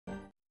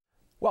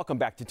Welcome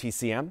back to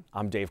TCM.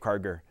 I'm Dave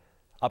Karger.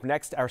 Up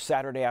next, our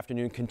Saturday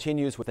afternoon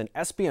continues with an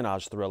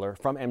espionage thriller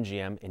from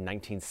MGM in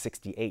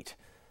 1968,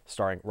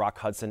 starring Rock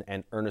Hudson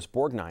and Ernest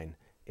Borgnine.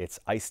 It's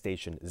Ice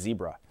Station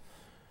Zebra.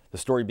 The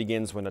story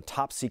begins when a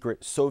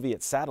top-secret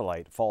Soviet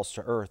satellite falls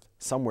to Earth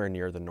somewhere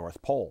near the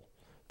North Pole.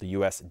 The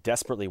U.S.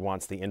 desperately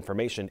wants the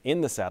information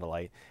in the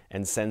satellite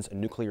and sends a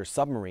nuclear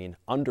submarine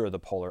under the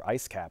polar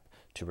ice cap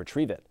to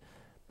retrieve it.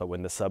 But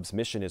when the sub's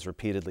mission is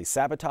repeatedly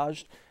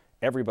sabotaged,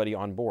 everybody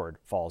on board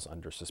falls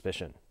under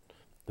suspicion.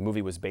 The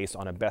movie was based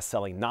on a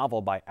best-selling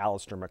novel by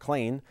Alistair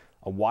MacLean,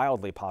 a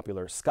wildly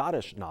popular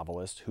Scottish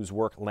novelist whose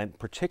work lent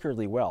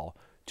particularly well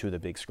to the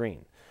big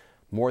screen.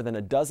 More than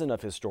a dozen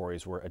of his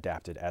stories were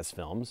adapted as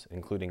films,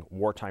 including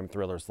wartime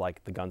thrillers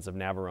like The Guns of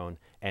Navarone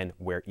and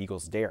Where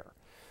Eagles Dare.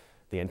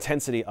 The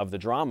intensity of the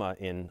drama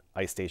in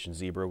Ice Station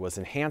Zebra was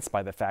enhanced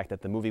by the fact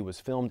that the movie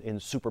was filmed in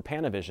Super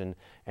Panavision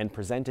and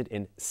presented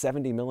in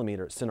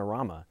 70mm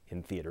Cinerama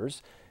in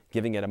theaters,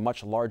 giving it a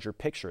much larger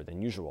picture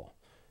than usual.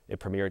 It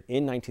premiered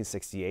in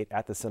 1968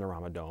 at the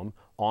Cinerama Dome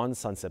on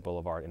Sunset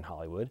Boulevard in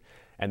Hollywood,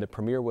 and the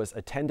premiere was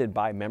attended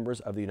by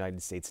members of the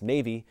United States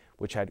Navy,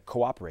 which had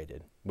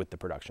cooperated with the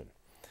production.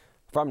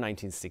 From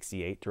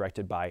 1968,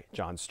 directed by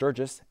John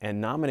Sturges and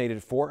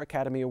nominated 4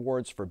 Academy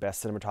Awards for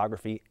Best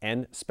Cinematography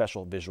and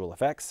Special Visual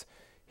Effects,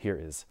 here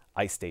is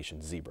Ice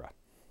Station Zebra.